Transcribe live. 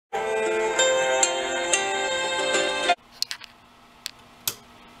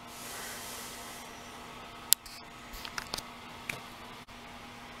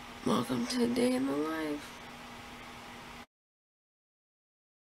to day in the life.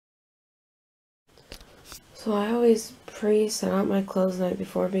 So I always pre-set out my clothes the night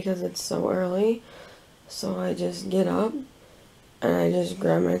before because it's so early. So I just get up and I just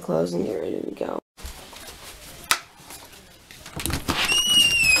grab my clothes and get ready to go.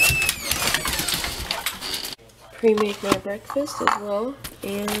 Pre-make my breakfast as well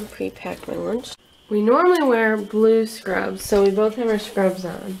and pre-pack my lunch. We normally wear blue scrubs, so we both have our scrubs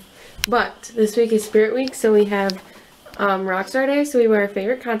on. But this week is Spirit Week, so we have Rockstar Day, so we wear our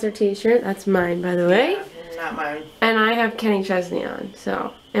favorite concert t-shirt. That's mine, by the way. Yeah, not mine. And I have Kenny Chesney on,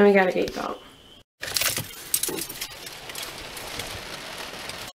 so, and we got a gate belt.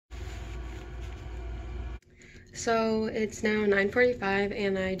 So it's now 9:45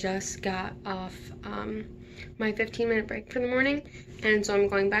 and I just got off my 15-minute break for the morning, and so I'm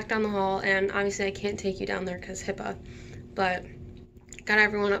going back down the hall, and obviously I can't take you down there because HIPAA, but got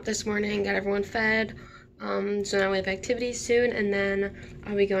everyone up this morning, got everyone fed, so now we have activities soon, and then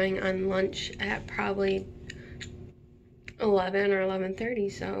I'll be going on lunch at probably 11 or 11:30,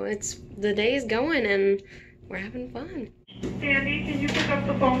 so the day's going and we're having fun. Sandy, can you pick up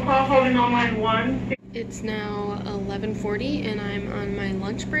the phone call holding on line 1? It's now 11:40 and I'm on my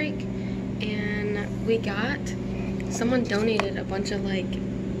lunch break, and someone donated a bunch of like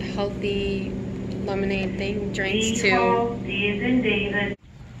healthy lemonade drinks to. David.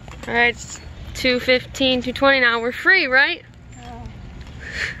 Alright, it's 2:15, 2:20 now. We're free, right? Oh.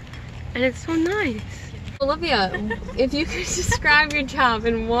 And it's so nice. Olivia, if you could describe your job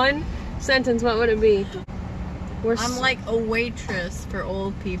in one sentence, what would it be? I'm like a waitress for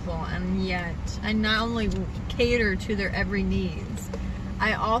old people, and yet I not only cater to their every needs,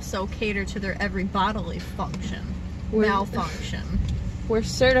 I also cater to their every bodily malfunction. We're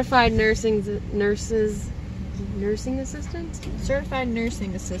certified nursing assistants? Certified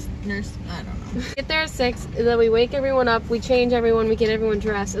nursing assistant, I don't know. Get there at 6, and then we wake everyone up, we change everyone, we get everyone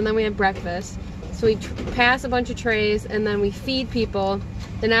dressed, and then we have breakfast. So we pass a bunch of trays, and then we feed people.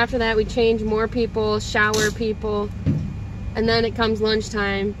 Then after that, we change more people, shower people, and then it comes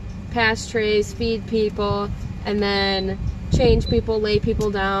lunchtime, pass trays, feed people, and then change people, lay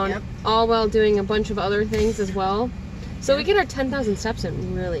people down, yep. All while doing a bunch of other things as well. So we get our 10,000 steps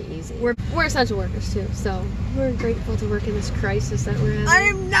in really easy. We're essential workers too, so we're grateful to work in this crisis that we're in. I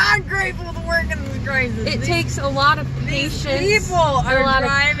am not grateful to work in this crisis. It takes a lot of patience. These people are a lot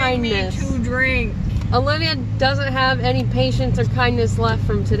driving me to drink. Olivia doesn't have any patience or kindness left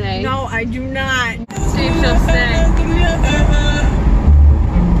from today. No, I do not. Steve shall stay.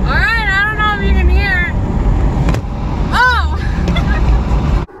 Alright, I don't know if you can hear it. Oh!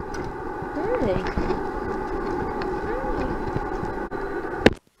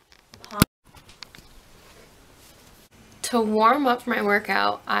 To warm up for my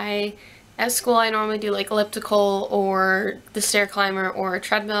workout, at school I normally do like elliptical or the stair climber or a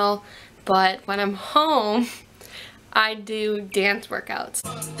treadmill, but when I'm home, I do dance workouts.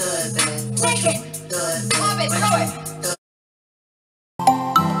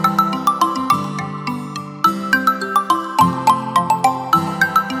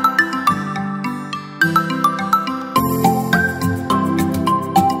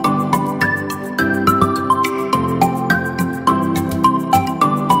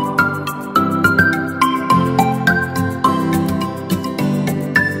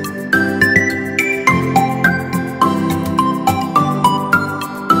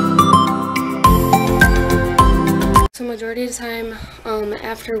 Majority of the time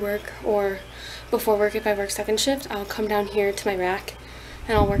after work or before work, if I work second shift, I'll come down here to my rack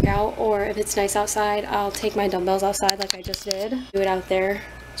and I'll work out, or if it's nice outside, I'll take my dumbbells outside like I just did. Do it out there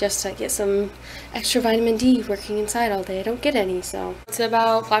just to get some extra vitamin D working inside all day. I don't get any, so. It's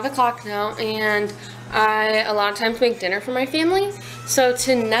about 5 o'clock now, and I a lot of times make dinner for my family. So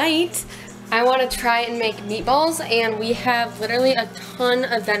tonight, I want to try and make meatballs, and we have literally a ton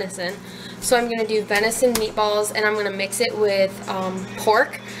of venison. So I'm going to do venison meatballs, and I'm going to mix it with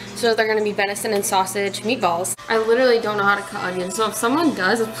pork. So they're going to be venison and sausage meatballs. I literally don't know how to cut onions, so if someone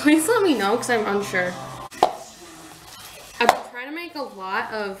does, please let me know because I'm unsure. I've been trying to make a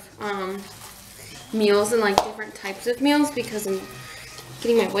lot of meals and like different types of meals because I'm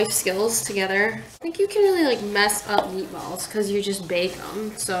getting my wife's skills together. I think you can really like mess up meatballs because you just bake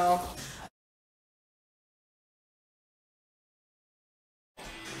them, so.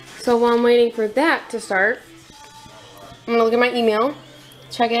 So while I'm waiting for that to start, I'm gonna look at my email,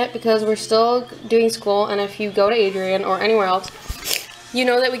 check it, because we're still doing school, and if you go to Adrian or anywhere else, you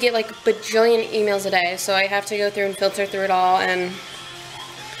know that we get like a bajillion emails a day, so I have to go through and filter through it all and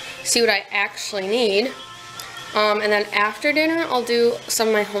see what I actually need. And then after dinner, I'll do some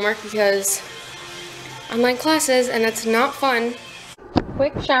of my homework because online classes, and it's not fun.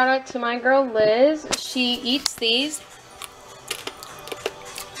 Quick shout out to my girl Liz. She eats these.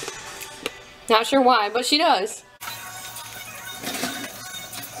 Not sure why, but she does.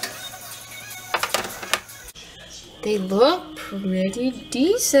 They look pretty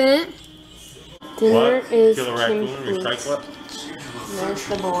decent. Dinner is Kill a raccoon, complete. recycle it? There's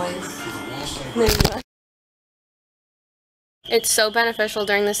the boys. It's so beneficial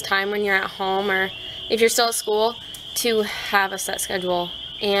during this time when you're at home or if you're still at school to have a set schedule.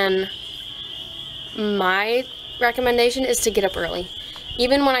 And my recommendation is to get up early.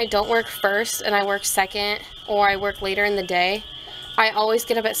 Even when I don't work first and I work second or I work later in the day, I always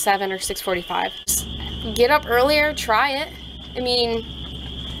get up at 7 or 6:45. Get up earlier, try it. I mean,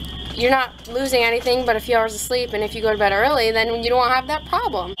 you're not losing anything but a few hours of sleep, and if you go to bed early, then you don't have that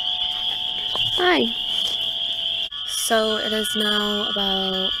problem. Hi. So it is now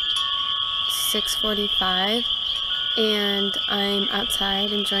about 6:45, and I'm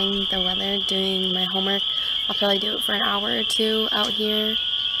outside enjoying the weather, doing my homework. I'll probably do it for an hour or two out here,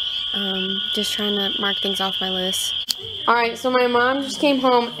 just trying to mark things off my list. Alright, so my mom just came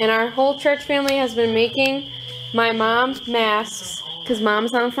home, and our whole church family has been making my mom masks, because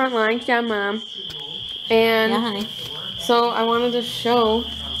mom's on the front line. Good job, Mom. And Yeah, honey. so I wanted to show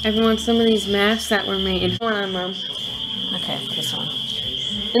everyone some of these masks that were made. Hold on, Mom. Okay, this one.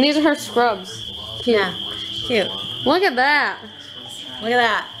 And these are her scrubs. Cute. Yeah, cute. Look at that. Look at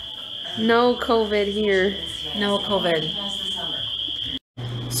that. No COVID here. No COVID.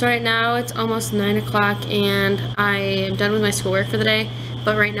 So right now it's almost 9 o'clock and I am done with my schoolwork for the day.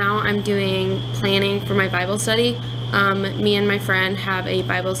 But right now I'm doing planning for my Bible study. Me and my friend have a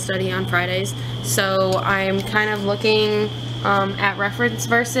Bible study on Fridays. So I'm kind of looking at reference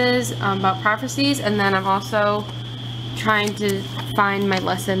verses about prophecies, and then I'm also trying to find my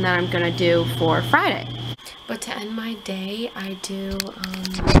lesson that I'm going to do for Friday. But to end my day, I do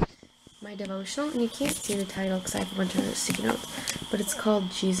my devotional, and you can't see the title because I have a bunch of sticky notes, but it's called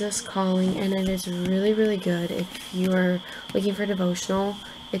Jesus Calling, and it is really, really good. If you are looking for devotional,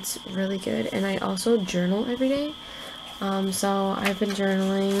 it's really good. And I also journal every day. So I've been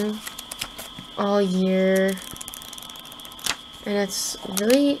journaling all year, and it's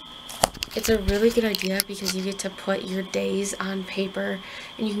a really good idea because you get to put your days on paper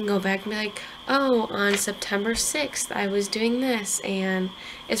and you can go back and be like, oh, on September 6th I was doing this, and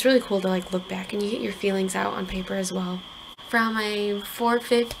it's really cool to like look back and you get your feelings out on paper as well. From a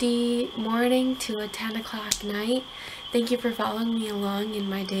 4:50 morning to a 10 o'clock night, thank you for following me along in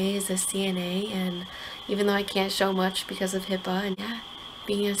my day as a CNA, and even though I can't show much because of HIPAA, and yeah,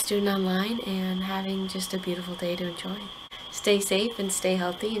 being a student online and having just a beautiful day to enjoy. Stay safe and stay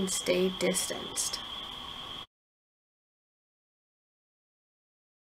healthy and stay distanced.